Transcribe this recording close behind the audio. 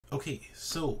Okay,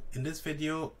 so in this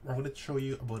video, I'm going to show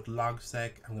you about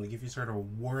LogSeq. I'm going to give you sort of a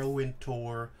whirlwind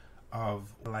tour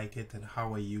of like it and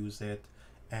how I use it.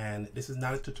 And this is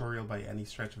not a tutorial by any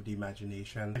stretch of the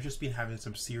imagination. I've just been having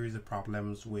some series of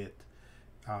problems with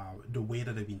the way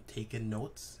that I've been taking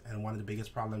notes. And one of the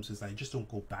biggest problems is I just don't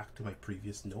go back to my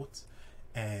previous notes.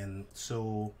 And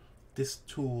so this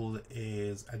tool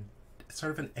is a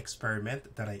sort of an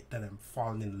experiment that I'm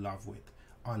falling in love with,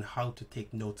 on how to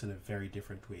take notes in a very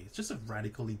different way. It's just a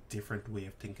radically different way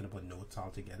of thinking about notes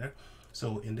altogether.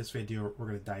 So in this video, we're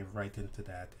going to dive right into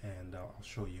that, and I'll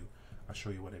show you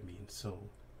what I mean. So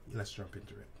let's jump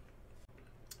into it.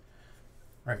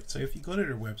 All right, so if you go to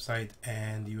their website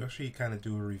and you actually kind of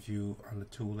do a review on the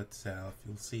tool itself,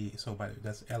 you'll see, so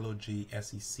that's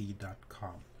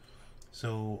LogSeq.com.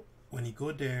 So when you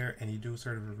go there and you do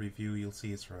sort of a review, you'll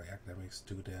see it's for like academic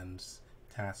students,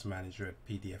 task manager,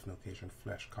 PDF notation,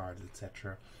 flashcards,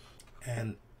 etc.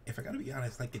 And if I gotta be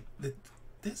honest, like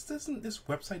this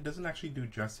website doesn't actually do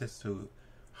justice to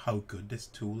how good this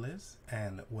tool is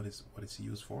and what it's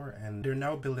used for. And they're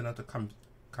now building out a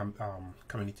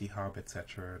community hub,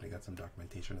 etc. They got some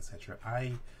documentation, etc.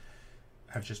 I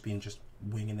have just been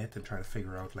winging it and trying to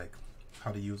figure out like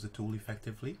how to use the tool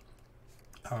effectively.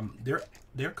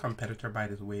 Their competitor, by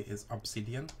the way, is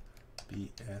Obsidian,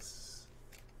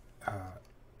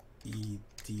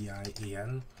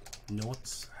 EDIAN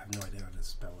notes. I have no idea how to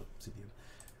spell Obsidian.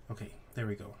 Okay, there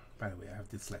we go. By the way, I have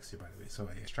dyslexia, by the way, so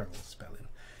I struggle with spelling.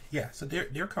 Yeah, so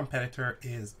their competitor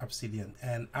is Obsidian,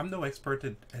 and I'm no expert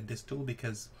at this tool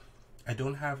because I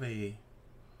don't have I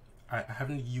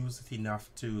haven't used it enough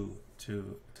to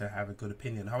have a good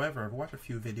opinion. However, I've watched a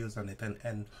few videos on it,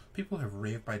 and people have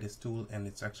raved by this tool, and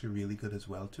it's actually really good as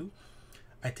well too.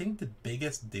 I think the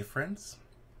biggest difference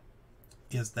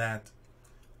is that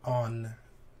on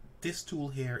this tool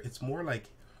here, it's more like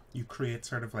you create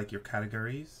sort of like your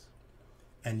categories,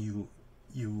 and you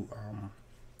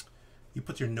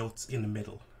put your notes in the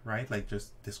middle, right? Like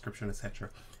just description, etc.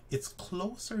 It's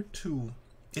closer to,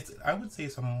 I would say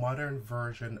it's a modern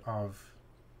version of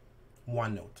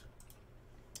OneNote,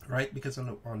 right? Because on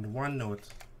the OneNote,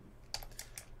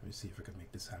 let me see if I can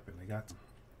make this happen. I got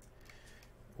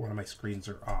one of my screens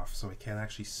are off, so I can't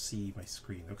actually see my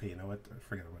screen. Okay, you know what? I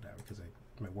forget about that because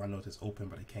my OneNote is open,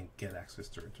 but I can't get access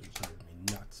to it. It's driving me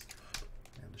nuts.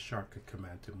 And the shortcut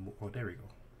command to move. Oh, there we go.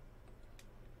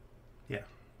 Yeah.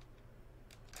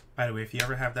 By the way, if you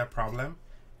ever have that problem,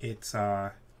 it's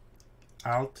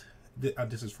Alt.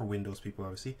 This is for Windows people,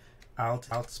 obviously.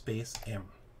 Alt space M.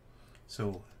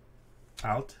 So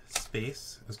Alt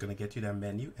space is going to get you that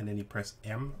menu, and then you press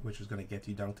M, which is going to get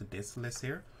you down to this list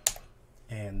here.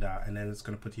 And then it's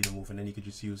going to put you to move, and then you could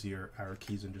just use your arrow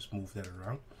keys and just move that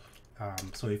around.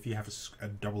 So if you have a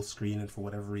double screen and for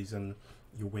whatever reason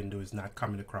your window is not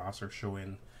coming across or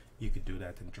showing, you could do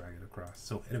that and drag it across.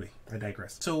 So anyway, I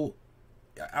digress. So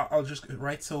I'll just,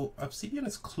 right, so Obsidian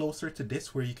is closer to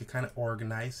this, where you could kind of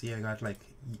organize. See, I got like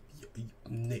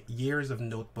years of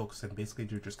notebooks, and basically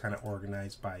they're just kind of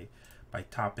organized by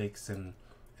topics and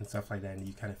stuff like that, and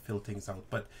you kind of fill things out.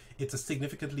 But it's a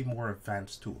significantly more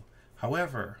advanced tool.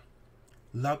 However,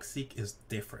 LogSeq is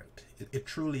different. It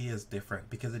truly is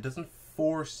different because it doesn't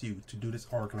force you to do this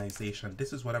organization.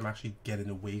 This is what I'm actually getting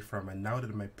away from. And now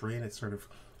that my brain is sort of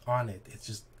on it,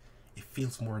 it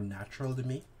feels more natural to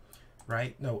me,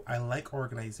 right? No, I like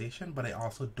organization, but I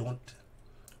also don't.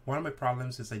 One of my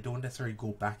problems is I don't necessarily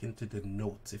go back into the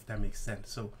notes, if that makes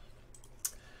sense.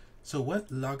 So what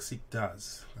LogSeq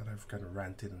does, that I've kind of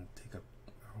ranted and take up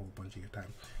a whole bunch of your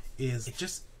time, is it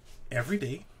just every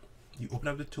day, you open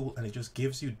up the tool and it just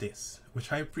gives you this,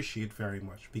 which I appreciate very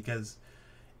much because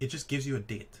it just gives you a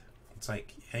date. It's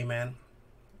like, hey man,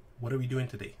 what are we doing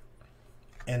today?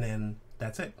 And then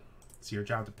that's it. It's your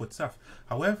job to put stuff.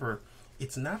 However,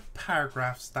 it's not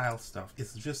paragraph style stuff.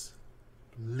 It's just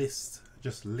lists,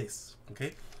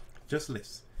 okay? Just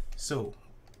lists. So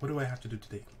what do I have to do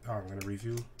today? Oh, I'm going to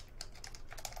review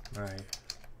my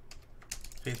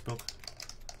Facebook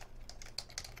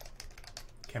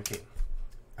campaign.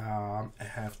 I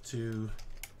have to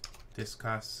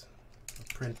discuss a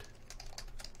print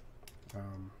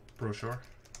brochure.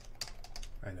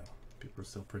 I know people are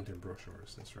still printing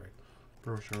brochures. That's right,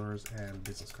 brochures and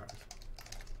business cards.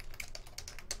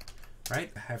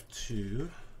 Right. I have to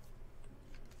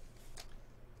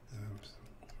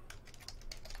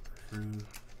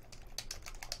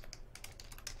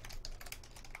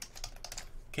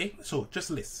okay, so just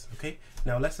lists. Okay,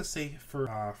 now let's just say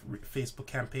for Facebook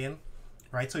campaign,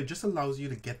 right? So it just allows you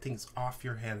to get things off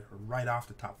your head right off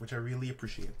the top, which I really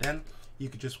appreciate. Then you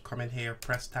could just come in here,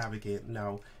 press tab again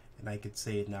now, And I could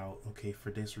say now, okay,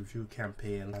 for this review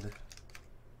campaign,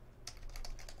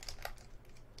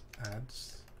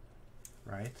 ads,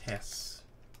 right? Test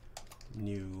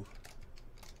new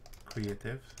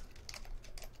creative,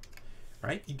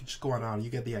 right? You can just go on, you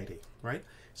get the idea, right?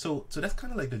 So that's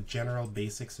kind of like the general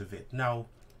basics of it. Now,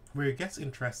 where it gets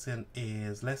interesting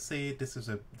is, let's say this is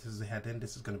a heading,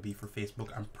 this is going to be for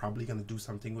Facebook. I'm probably going to do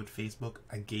something with Facebook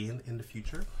again in the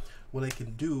future. What I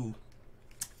can do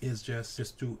is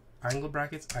just do angle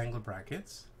brackets,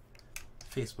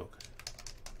 Facebook.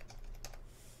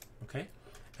 Okay,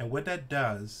 and what that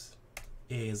does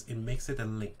is it makes it a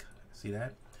link. See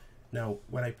that? Now,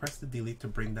 when I press the delete to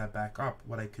bring that back up,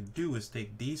 what I could do is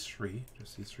take these three,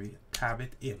 just these three, tab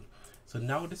it in. So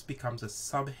now this becomes a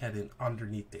subheading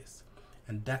underneath this.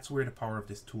 And that's where the power of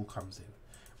this tool comes in.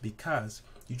 Because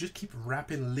you just keep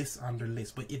wrapping list under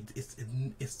list, but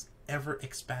it's ever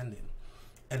expanding.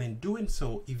 And in doing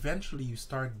so, eventually you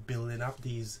start building up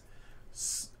these,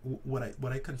 what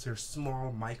I consider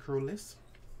small micro lists.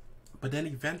 But then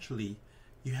eventually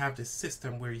you have this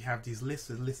system where you have these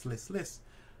lists,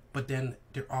 but then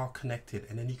they're all connected,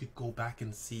 and then you could go back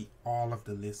and see all of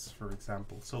the lists, for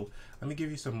example. So let me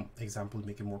give you some examples to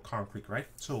make it more concrete, right?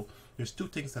 So there's two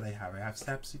things that I have. I have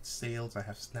Snapsuite Sales, I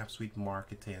have Snapsuite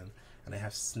Marketing, and I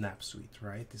have Snapsuite,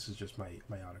 right? This is just my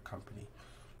other company.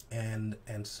 And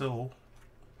so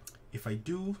if I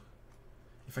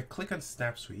click on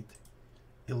Snapsuite,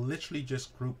 it'll literally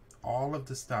just group all of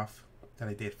the stuff that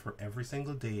I did for every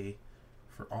single day,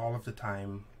 for all of the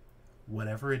time,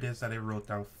 whatever it is that I wrote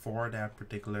down for that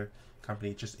particular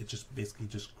company. It just basically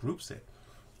just groups it.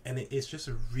 And it's just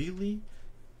a really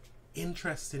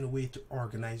interesting way to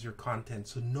organize your content.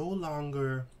 So no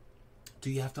longer do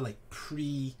you have to like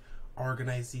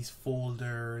pre-organize these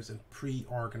folders and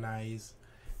pre-organize,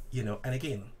 you know. And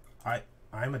again,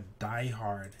 I'm a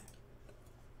diehard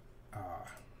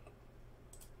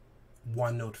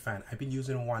OneNote fan. I've been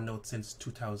using OneNote since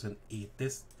 2008.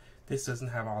 This doesn't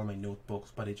have all my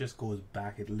notebooks, but it just goes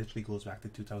back. It literally goes back to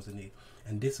 2008.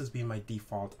 And this has been my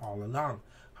default all along.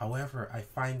 However, I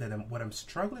find that what I'm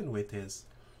struggling with is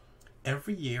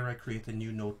every year I create a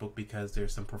new notebook because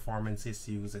there's some performance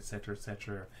issues, etc.,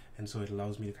 etc. And so it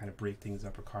allows me to kind of break things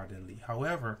up accordingly.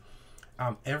 However,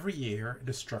 every year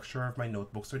the structure of my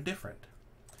notebooks are different.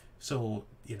 So,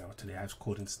 you know, today I have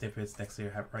coding snippets, next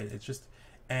year I have, right? It's just,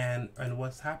 and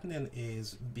what's happening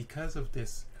is because of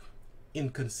this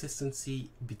inconsistency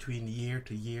between year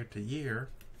to year to year,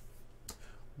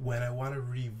 when I want to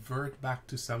revert back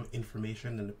to some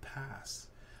information in the past,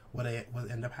 what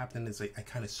end up happening is I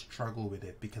kind of struggle with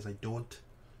it, because I don't,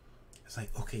 it's like,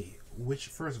 okay,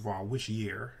 first of all, which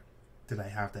year did I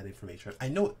have that information? I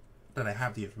know that I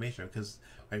have the information because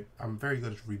I'm very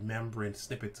good at remembering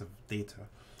snippets of data,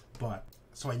 but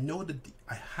so I know that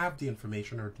I have the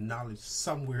information or the knowledge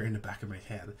somewhere in the back of my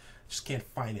head. Just can't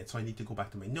find it, so I need to go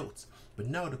back to my notes. But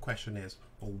now the question is,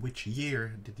 well, which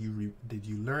year did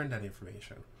you learn that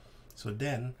information? So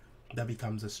then that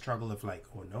becomes a struggle of like,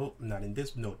 oh no, not in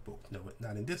this notebook, no,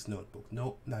 not in this notebook,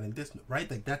 no, not in this, right?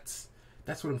 Like that's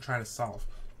what I'm trying to solve,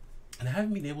 and I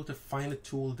haven't been able to find a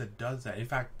tool that does that. In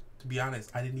fact, to be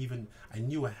honest, I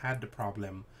knew I had the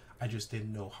problem. I just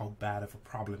didn't know how bad of a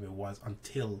problem it was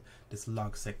until this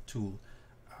LogSeq tool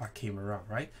came around,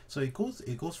 right? So it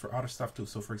goes for other stuff too.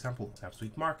 So for example,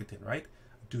 Snapsuite Marketing, right?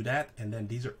 Do that, and then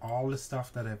these are all the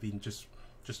stuff that I've been just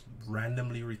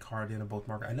randomly recording about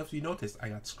marketing. I know if you noticed, I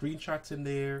got screenshots in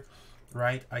there,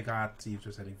 right? I got, see if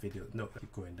there's any video. No,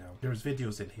 keep going down. There's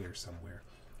videos in here somewhere.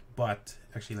 But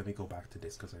actually, let me go back to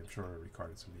this because I'm sure I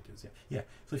recorded some videos. Yeah.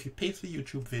 So if you paste the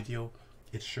YouTube video,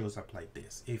 it shows up like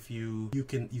this. If you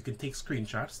can take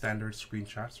screenshots, standard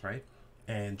screenshots, right,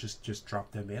 and just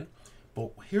drop them in.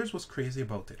 But here's what's crazy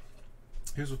about it.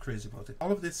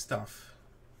 All of this stuff,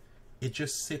 it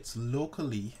just sits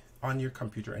locally on your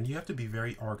computer, and you have to be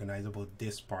very organized about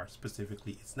this part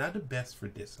specifically. It's not the best for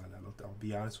this, and I'll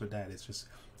be honest with that. It's just,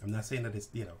 I'm not saying that it's,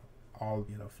 you know, all,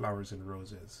 you know, flowers and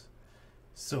roses.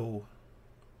 So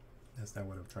that's not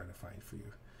what I'm trying to find for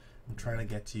you. I'm trying to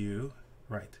get to you,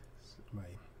 right?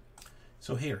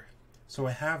 So here, so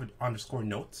I have underscore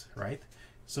notes, right?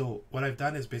 So what I've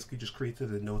done is basically just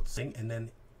created a notes thing, and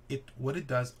then what it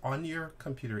does on your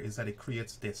computer is that it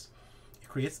creates this. It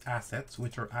creates assets,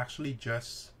 which are actually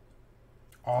just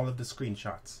all of the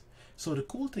screenshots. So the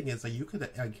cool thing is that you could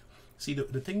see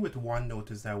the thing with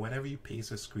OneNote is that whenever you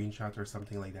paste a screenshot or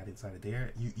something like that inside of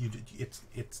there,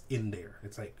 it's in there.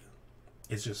 It's like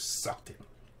it's just sucked in.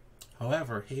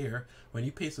 However, here, when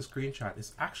you paste a screenshot,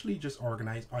 it's actually just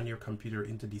organized on your computer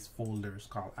into these folders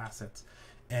called assets.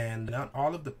 And on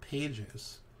all of the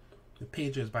pages The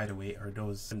pages, by the way, are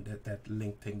those that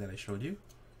link thing that I showed you.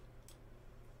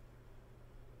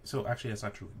 So actually that's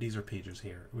not true. These are pages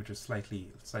here, which is slightly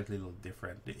a little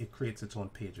different. It creates its own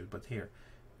pages, but here,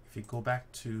 if you go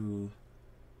back to,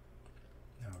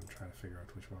 now I'm trying to figure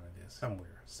out which one it is.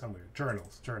 Somewhere.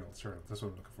 Journals. That's what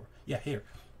I'm looking for. Yeah, here.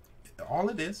 All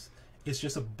it is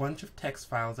just a bunch of text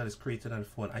files that is created on the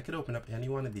phone. I could open up any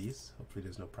one of these. Hopefully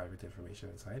there's no private information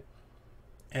inside.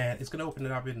 And it's going to open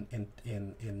it up in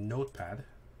Notepad.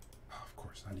 Oh, of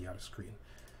course, on the other screen.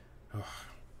 Oh.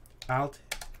 Alt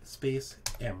space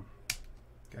M.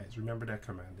 Guys, remember that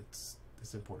command. It's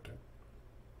important.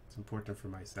 It's important for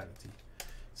my sanity.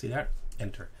 See that?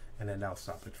 Enter. And then that'll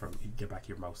stop it from, get back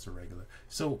your mouse to regular.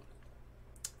 So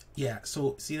yeah,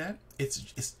 so see that?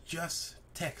 It's just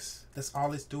text. That's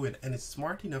all it's doing. And it's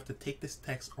smart enough to take this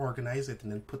text, organize it,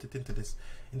 and then put it into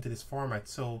this format.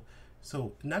 So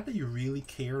not that you really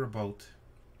care about,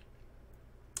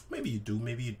 maybe you do,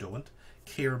 maybe you don't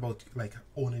care about like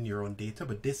owning your own data,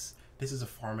 but this is a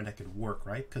format that could work,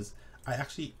 right? Because I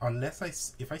actually,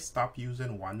 if I stop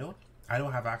using OneNote, I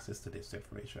don't have access to this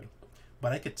information,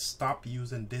 but I could stop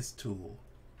using this tool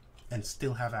and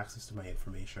still have access to my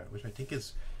information, which I think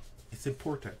it's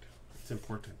important. It's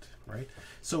important, right?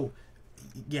 So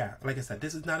yeah, like I said,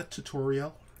 this is not a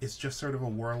tutorial. It's just sort of a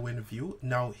whirlwind view.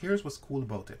 Now here's what's cool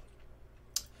about it.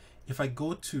 If I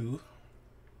go to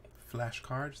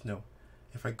flashcards, no,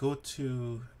 if I go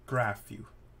to graph view,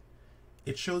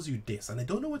 it shows you this, and I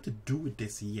don't know what to do with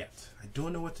this yet. I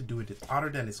don't know what to do with it other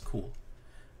than it's cool.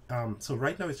 So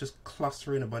right now it's just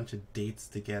clustering a bunch of dates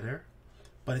together,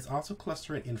 but it's also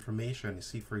clustering information. You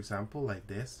see, for example, like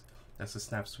this, that's the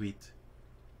SnapSuite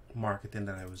marketing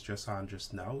that I was just on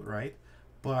just now, right?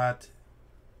 But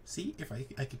see, if I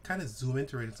could kind of zoom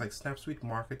into it, it's like SnapSuite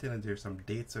marketing, and there's some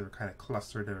dates that are kind of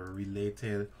clustered that are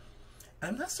related.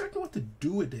 I'm not certain what to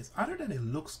do with this other than it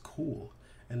looks cool.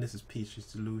 And this is PhD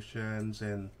Solutions,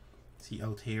 and see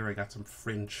out here I got some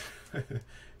fringe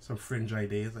some fringe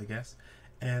ideas, I guess.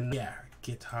 And yeah,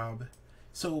 GitHub.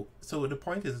 So the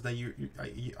point is that you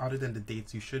other than the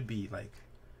dates, you should be like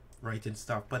writing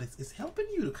stuff, but it's helping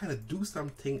you to kind of do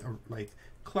something like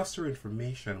cluster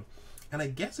information. And I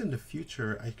guess in the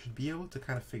future I could be able to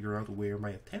kind of figure out where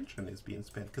my attention is being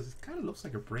spent, because it kind of looks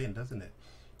like a brain, doesn't it?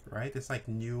 Right? It's like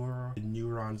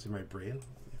neurons in my brain,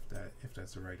 if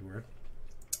that's the right word.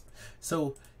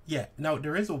 So yeah, now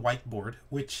there is a whiteboard,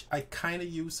 which I kind of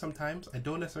use sometimes. I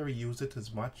don't necessarily use it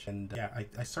as much, and yeah,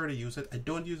 I started to use it. I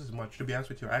don't use it as much, to be honest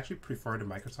with you. I actually prefer the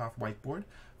Microsoft whiteboard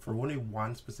for only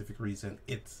one specific reason.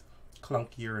 It's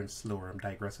clunkier and slower. I'm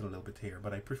digressing a little bit here,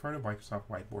 but I prefer the Microsoft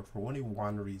whiteboard for only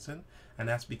one reason, and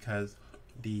that's because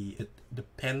the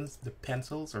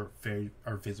pencils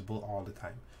are visible all the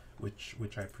time,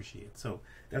 which I appreciate. So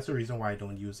that's the reason why I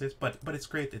don't use this, but it's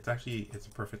great. It's a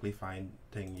perfectly fine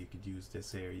thing. You could use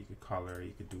this here, you could color,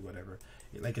 you could do whatever.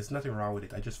 Like, it's nothing wrong with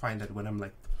it. I just find that when I'm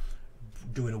like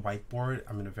doing a whiteboard,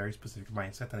 I'm in a very specific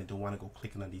mindset, and I don't want to go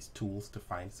clicking on these tools to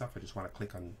find stuff. I just want to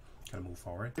click on, kind of move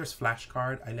forward. There's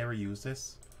flashcard. I never use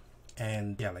this.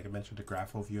 And yeah, like I mentioned, the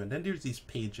graph overview, and then there's these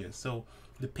pages. So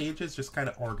the pages just kind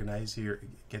of organize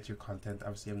get your content.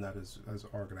 Obviously I'm not as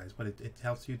organized, but it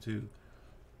helps you to,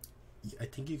 I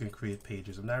think you can create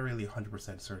pages. I'm not really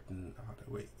 100% certain how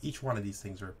to, wait, each one of these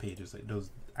things are pages, like those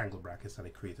angle brackets that I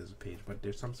create as a page, but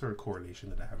there's some sort of correlation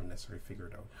that I haven't necessarily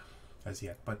figured out as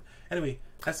yet. But anyway,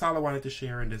 that's all I wanted to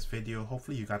share in this video.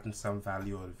 Hopefully you gotten some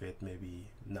value out of it, maybe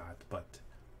not, but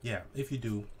yeah, if you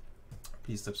do,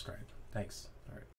 please subscribe. Thanks. All right.